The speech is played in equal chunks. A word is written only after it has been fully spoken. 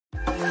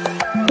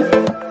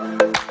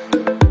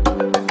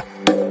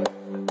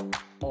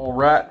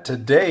Alright,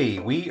 today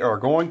we are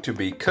going to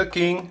be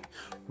cooking,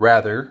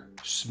 rather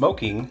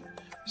smoking,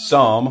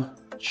 some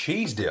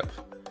cheese dip.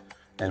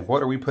 And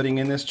what are we putting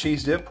in this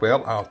cheese dip?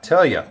 Well, I'll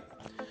tell you.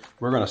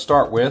 We're going to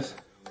start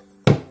with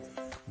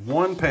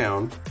 1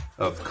 pound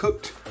of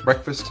cooked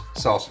breakfast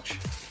sausage.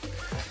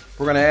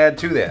 We're going to add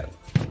to that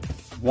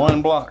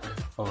 1 block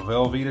of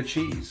Velveeta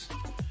cheese.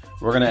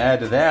 We're going to add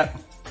to that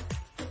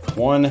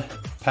 1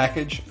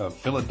 package of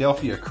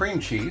Philadelphia cream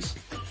cheese.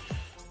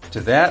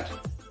 To that,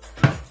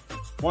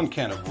 1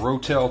 can of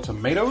Rotel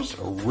tomatoes,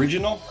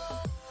 original,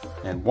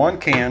 and 1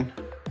 can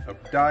of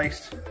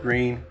diced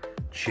green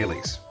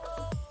chilies.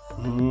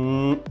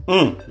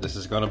 This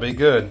is going to be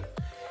good.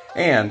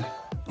 And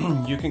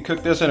you can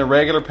cook this in a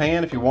regular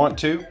pan if you want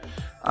to.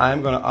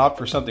 I'm going to opt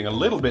for something a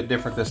little bit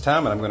different this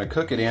time, and I'm going to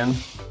cook it in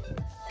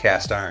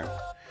cast iron.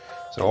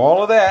 So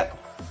all of that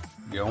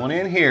going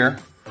in here,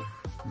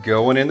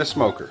 going in the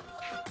smoker.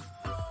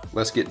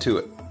 Let's get to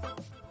it.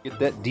 Get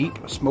that deep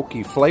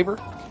smoky flavor.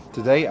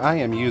 Today I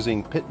am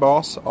using Pit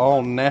Boss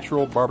all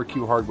natural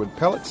barbecue hardwood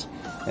pellets,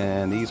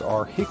 and these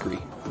are hickory.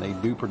 They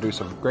do produce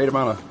a great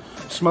amount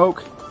of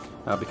smoke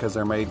because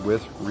they're made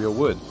with real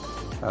wood.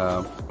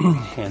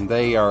 And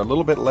they are a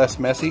little bit less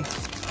messy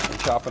than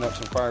chopping up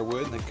some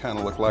firewood. They kind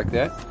of look like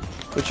that.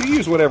 But you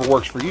use whatever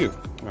works for you.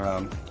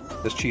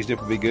 This cheese dip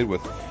would be good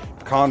with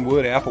pecan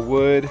wood, apple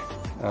wood,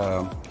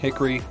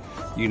 hickory,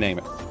 you name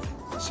it.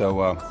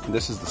 So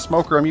this is the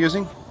smoker I'm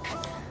using.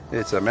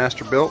 It's a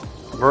Masterbuilt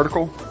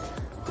vertical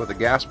with a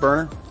gas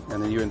burner,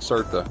 and then you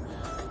insert the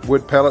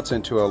wood pellets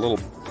into a little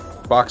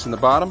box in the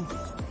bottom,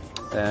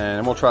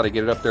 and we'll try to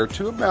get it up there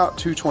to about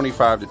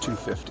 225 to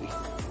 250.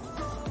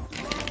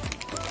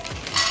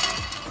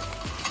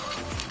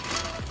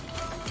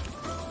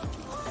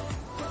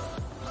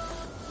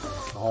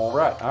 All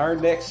right, our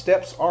next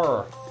steps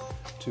are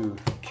to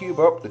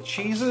cube up the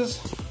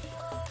cheeses,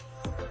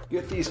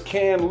 get these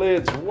can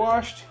lids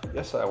washed.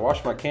 Yes, I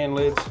washed my can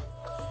lids.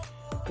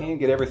 And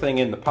get everything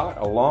in the pot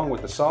along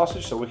with the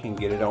sausage so we can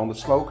get it on the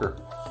smoker.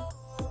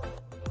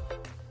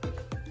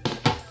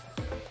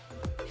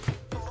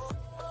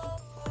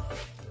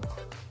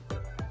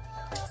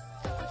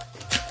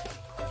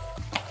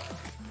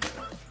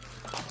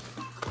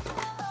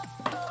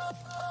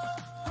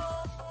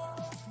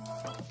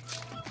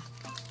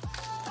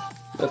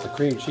 Let the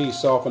cream cheese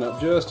soften up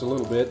just a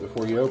little bit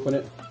before you open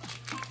it.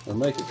 It'll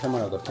make it come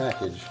out of the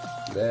package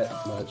that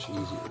much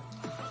easier.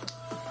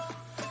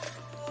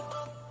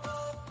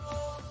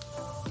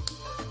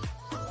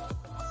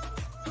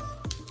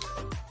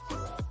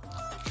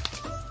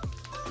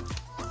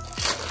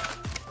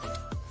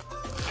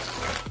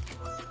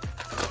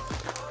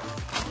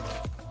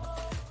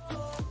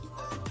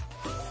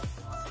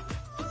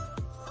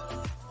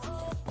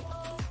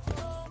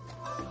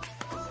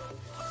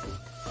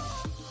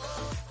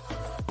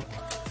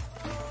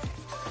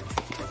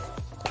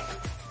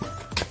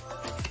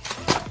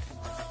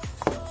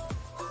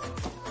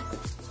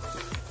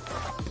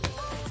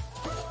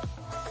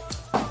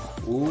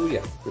 Oh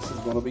yeah, this is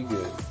going to be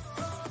good.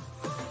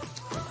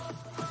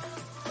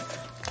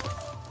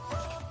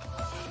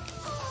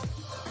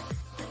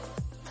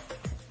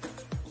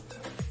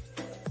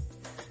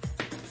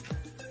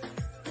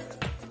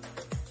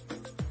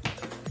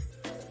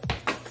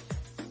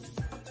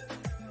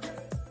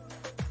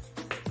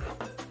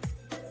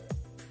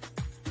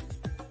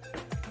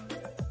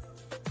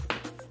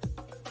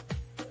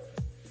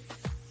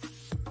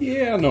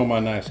 Yeah, I know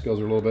my knife skills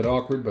are a little bit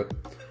awkward, but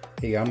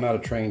hey, I'm not a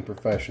trained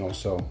professional,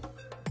 so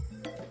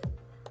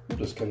we'll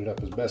just cut it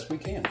up as best we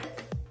can.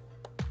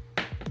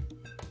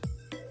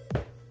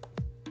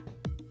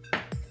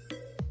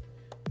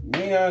 The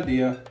main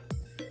idea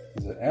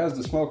is that as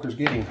the smoker's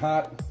getting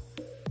hot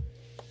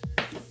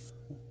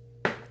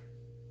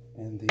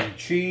and the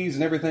cheese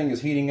and everything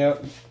is heating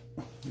up,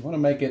 you want to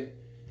make it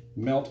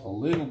melt a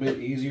little bit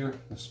easier.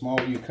 The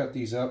smaller you cut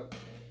these up,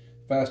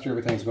 faster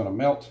everything's going to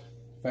melt,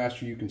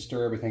 faster you can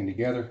stir everything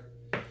together.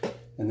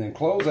 And then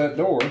close that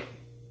door,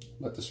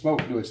 let the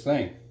smoke do its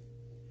thing.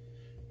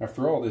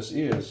 After all, this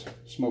is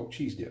smoked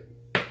cheese dip.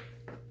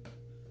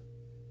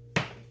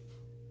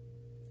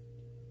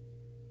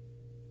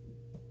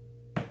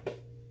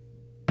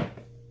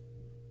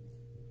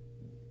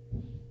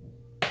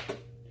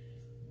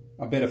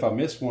 I bet if I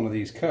miss one of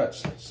these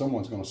cuts,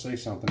 someone's going to say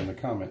something in the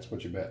comments.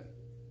 What you bet?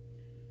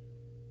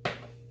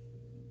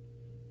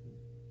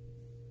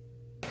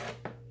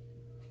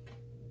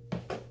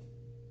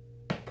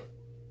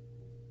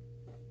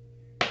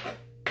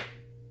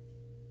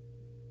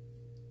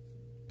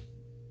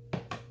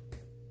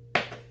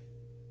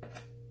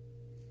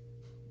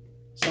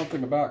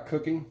 Something about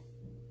cooking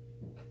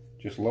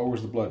just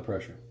lowers the blood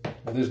pressure.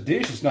 Now, this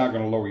dish is not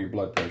going to lower your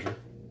blood pressure.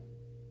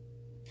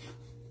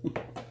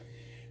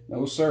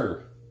 No,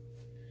 sir.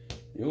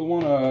 You'll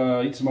want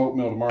to eat some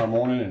oatmeal tomorrow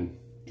morning and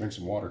drink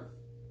some water.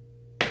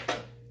 All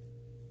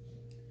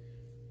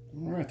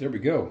right, there we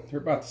go. They're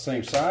about the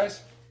same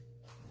size.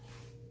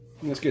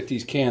 Let's get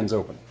these cans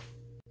open.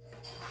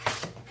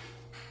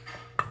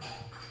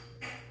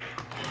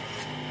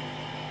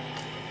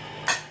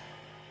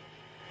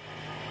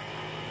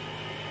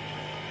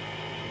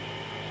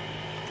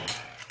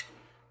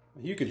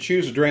 You could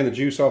choose to drain the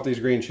juice off these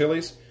green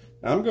chilies.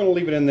 I'm going to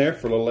leave it in there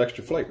for a little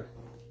extra flavor.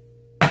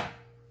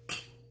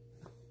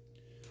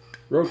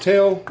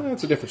 Rotel,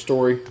 that's a different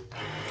story.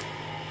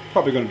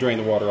 Probably going to drain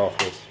the water off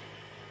this.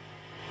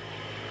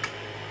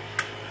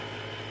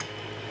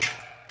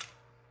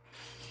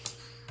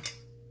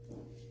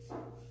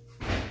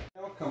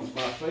 Now comes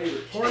my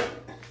favorite part.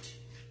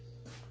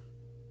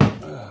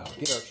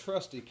 Get our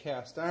trusty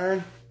cast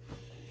iron,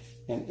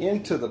 and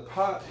into the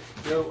pot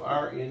go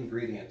our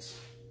ingredients.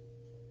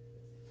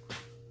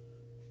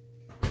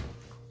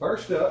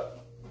 First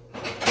up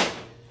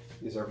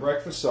is our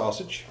breakfast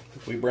sausage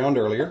that we browned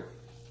earlier.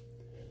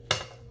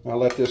 I'll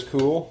let this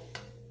cool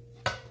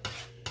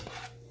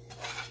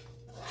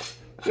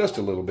just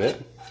a little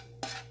bit.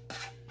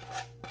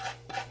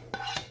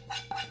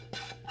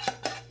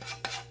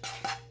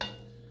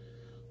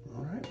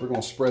 All right, we're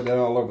going to spread that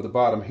all over the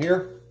bottom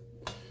here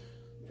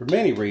for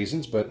many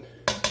reasons, but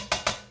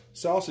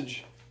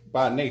sausage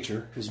by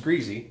nature is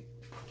greasy.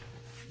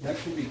 That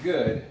can be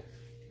good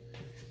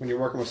when you're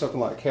working with something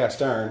like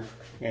cast iron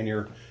and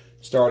you're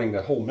starting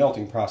the whole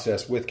melting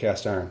process with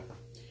cast iron.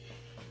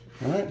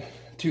 All right,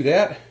 to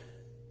that,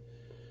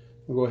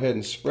 we'll go ahead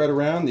and spread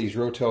around these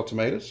Rotel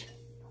tomatoes.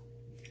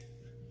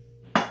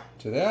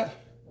 To that,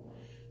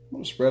 I'm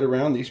going to spread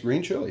around these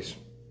green chilies.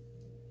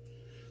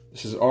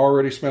 This is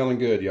already smelling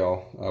good,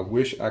 y'all. I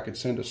wish I could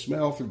send a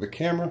smell through the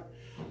camera,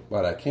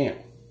 but I can't.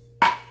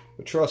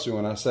 But trust me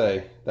when I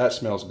say that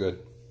smells good.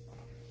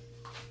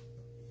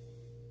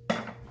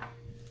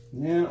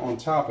 And then on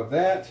top of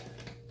that,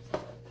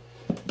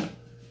 I'm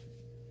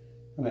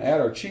going to add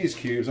our cheese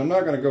cubes. I'm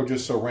not going to go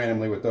just so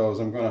randomly with those.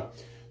 I'm going to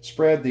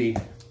spread the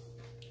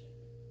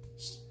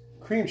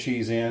cream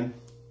cheese in,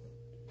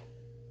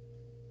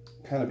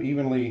 kind of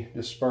evenly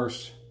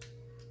dispersed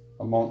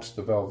amongst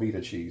the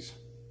Velveeta cheese.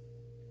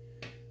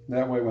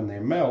 That way when they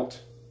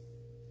melt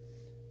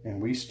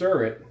and we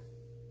stir it,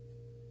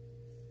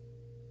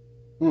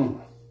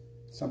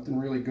 something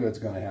really good is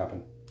going to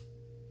happen.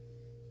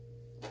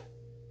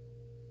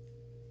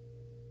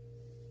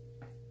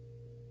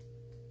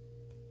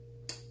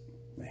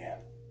 Man,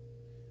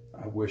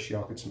 I wish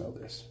y'all could smell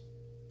this.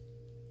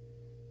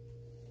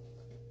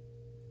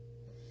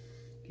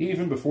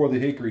 Even before the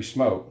hickory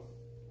smoke,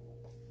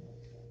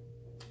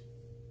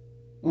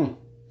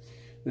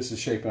 this is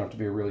shaping up to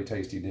be a really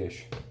tasty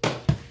dish.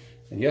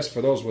 And yes,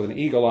 for those with an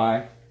eagle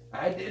eye,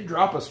 I did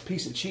drop a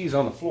piece of cheese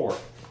on the floor.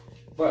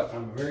 But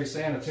I'm a very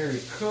sanitary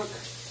cook.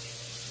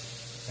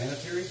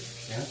 Sanitary?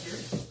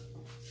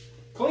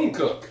 Clean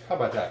cook. How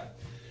about that?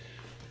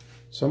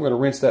 So I'm going to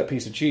rinse that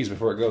piece of cheese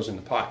before it goes in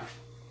the pot.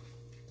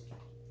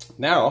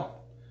 Now,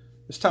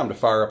 it's time to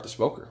fire up the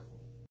smoker.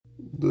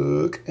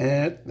 Look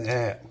at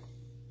that.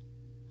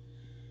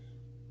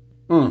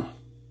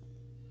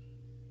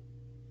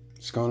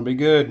 It's going to be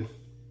good.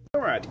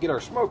 All right, to get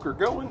our smoker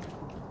going,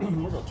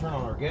 we're going to turn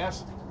on our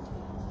gas.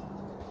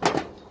 All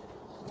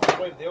the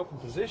way to the open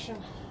position.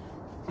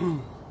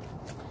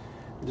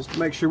 Just to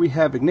make sure we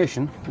have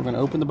ignition, we're going to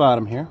open the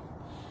bottom here.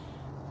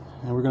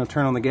 And we're going to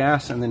turn on the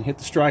gas and then hit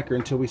the striker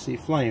until we see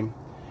flame.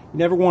 You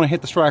never want to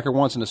hit the striker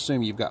once and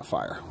assume you've got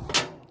fire.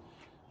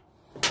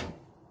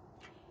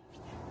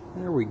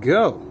 There we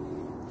go.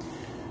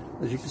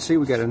 As you can see,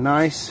 we got a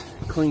nice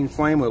clean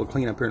flame. We'll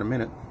clean up here in a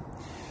minute.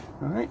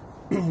 All right,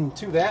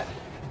 to that,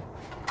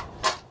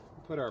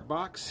 put our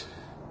box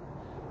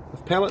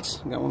of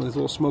pellets. We got one of these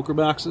little smoker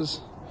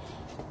boxes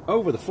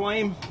over the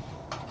flame.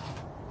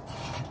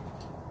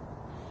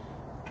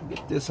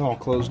 Get this all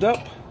closed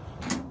up.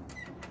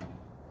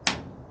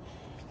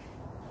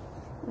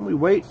 And we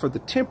wait for the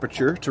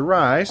temperature to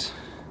rise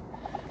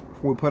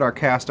before we put our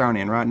cast iron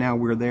in. Right now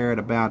we're there at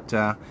about,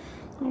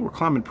 we're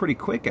climbing pretty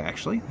quick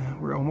actually.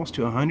 We're almost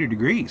to 100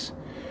 degrees.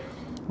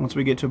 Once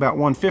we get to about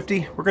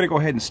 150, we're going to go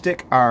ahead and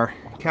stick our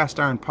cast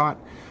iron pot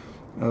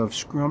of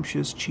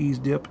scrumptious cheese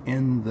dip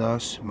in the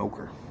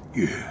smoker.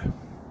 Yeah.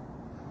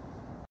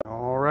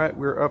 All right,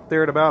 we're up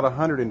there at about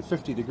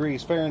 150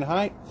 degrees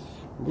Fahrenheit.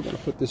 We're going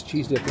to put this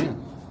cheese dip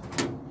in.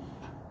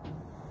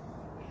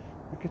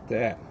 Look at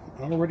that.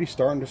 Already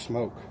starting to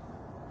smoke.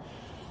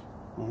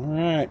 All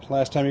right,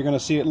 last time you're going to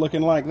see it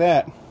looking like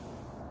that.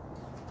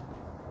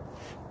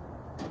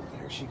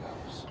 There she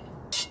goes.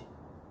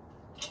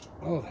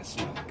 Oh, that's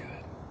smelling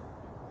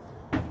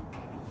good.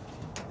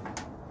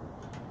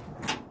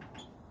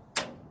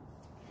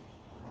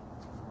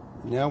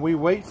 Now we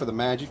wait for the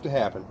magic to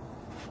happen.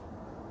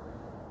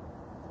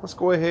 Let's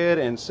go ahead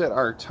and set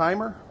our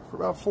timer for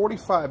about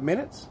 45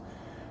 minutes.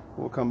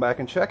 We'll come back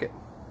and check it.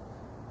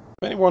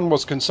 If anyone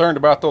was concerned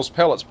about those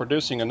pellets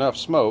producing enough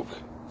smoke,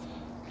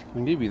 I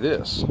can give you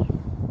this.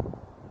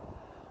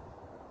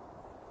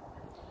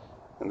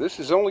 And this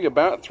is only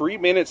about 3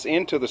 minutes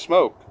into the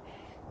smoke.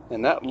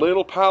 And that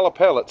little pile of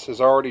pellets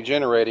is already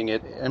generating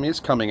it. I mean, it's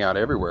coming out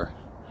everywhere.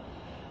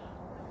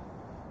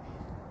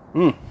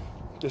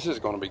 This is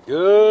going to be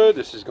good.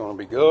 This is going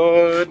to be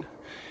good.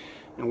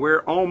 And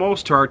we're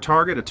almost to our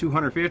target of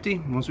 250.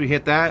 Once we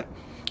hit that,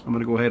 I'm going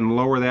to go ahead and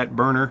lower that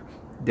burner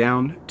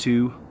down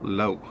to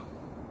low.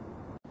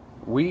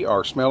 We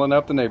are smelling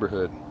up the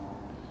neighborhood.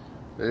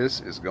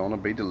 This is gonna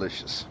be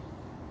delicious.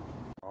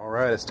 All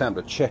right, it's time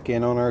to check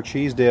in on our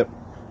cheese dip.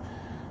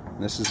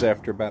 This is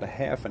after about a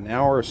half an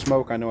hour of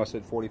smoke. I know I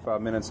said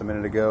 45 minutes a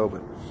minute ago,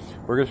 but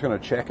we're just gonna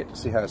check it to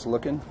see how it's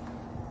looking.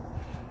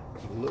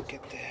 Look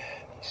at that.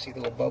 You see the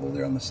little bubble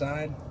there on the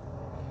side?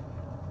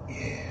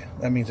 Yeah,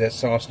 that means that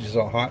sausage is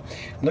all hot.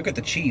 And look at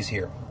the cheese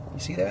here. You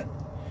see that?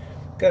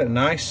 Got a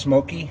nice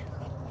smoky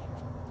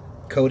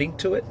coating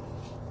to it.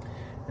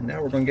 And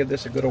now we're gonna give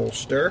this a good old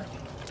stir.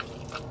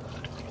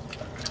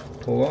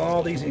 Pull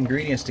all these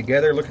ingredients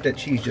together. Look at that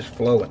cheese just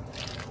flowing.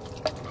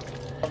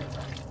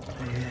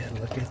 And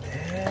look at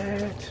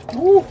that.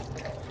 Woo!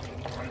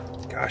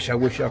 Gosh, I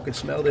wish y'all could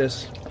smell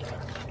this.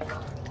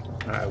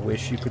 I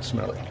wish you could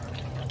smell it.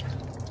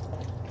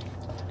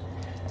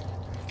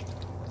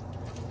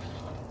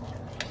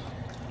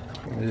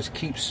 And just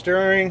keep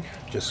stirring.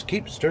 Just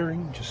keep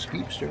stirring. Just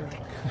keep stirring.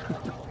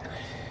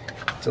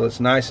 Until it's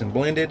nice and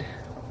blended.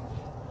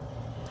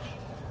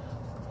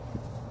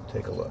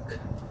 Take a look.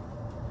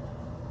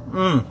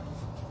 All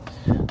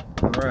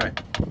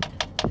right.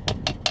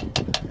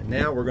 And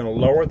now we're going to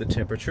lower the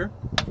temperature.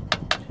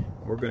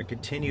 We're going to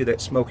continue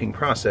that smoking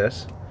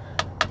process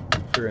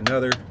for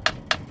another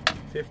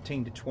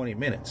 15 to 20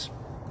 minutes.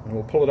 And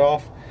we'll pull it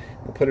off.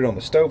 We'll put it on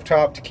the stove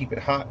top to keep it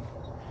hot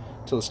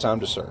until it's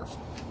time to serve.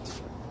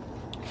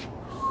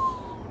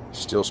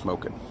 Still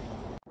smoking.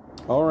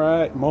 All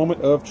right,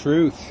 moment of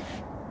truth.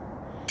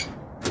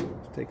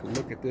 Let's take a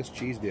look at this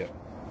cheese dip.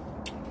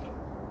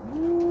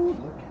 Ooh,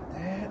 look at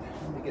that.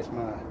 Let me get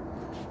my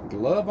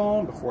glove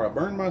on before I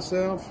burn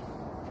myself.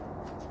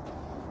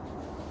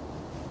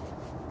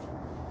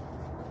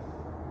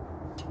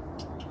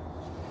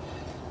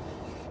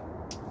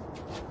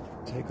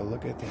 Take a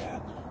look at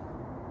that.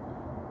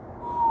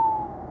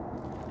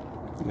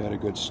 We got a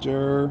good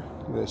stir.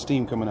 Look at that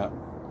steam coming up.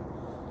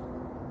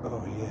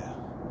 Oh yeah,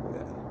 look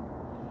at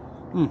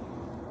that.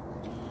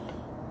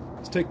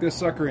 Let's take this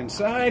sucker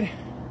inside.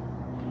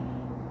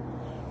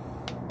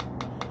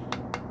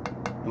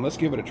 And let's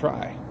give it a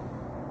try.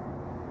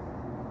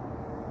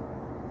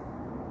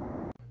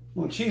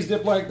 On a cheese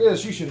dip like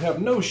this, you should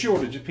have no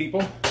shortage of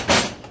people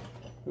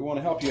who want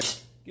to help you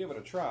give it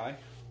a try.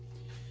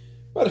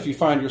 But if you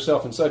find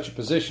yourself in such a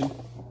position,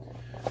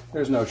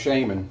 there's no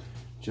shame in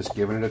just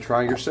giving it a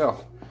try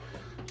yourself.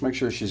 Make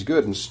sure she's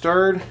good and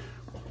stirred,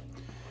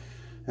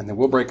 and then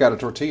we'll break out a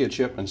tortilla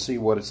chip and see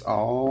what it's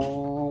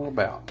all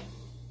about.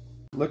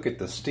 Look at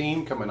the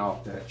steam coming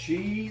off that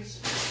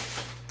cheese.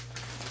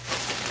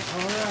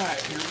 All right,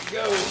 here we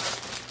go.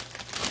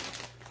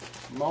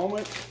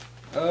 Moment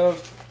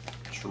of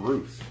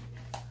truth.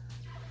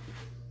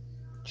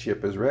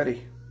 Chip is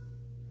ready.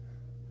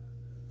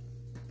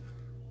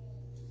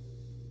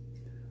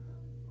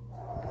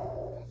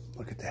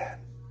 Look at that.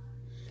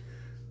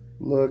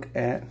 Look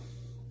at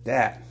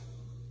that.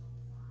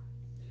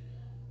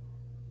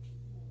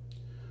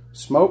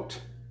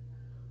 Smoked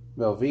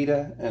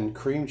Velveeta and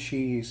cream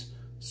cheese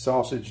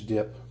sausage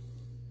dip.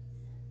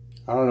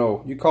 I don't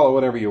know, you call it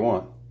whatever you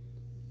want.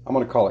 I'm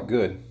going to call it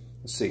good.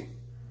 Let's see.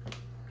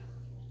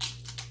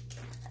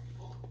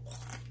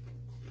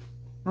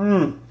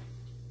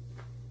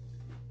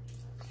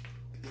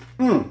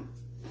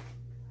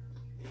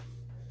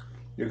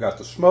 You got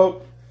the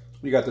smoke,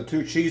 you got the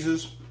two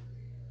cheeses,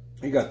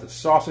 you got the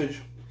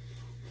sausage,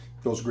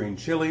 those green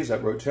chilies,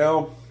 that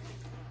rotel.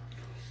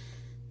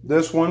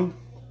 This one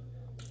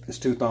is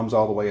 2 thumbs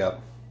all the way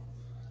up.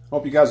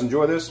 Hope you guys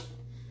enjoy this.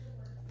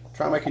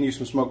 Try making you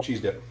some smoked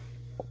cheese dip.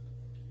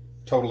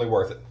 Totally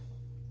worth it.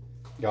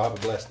 Y'all have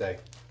a blessed day.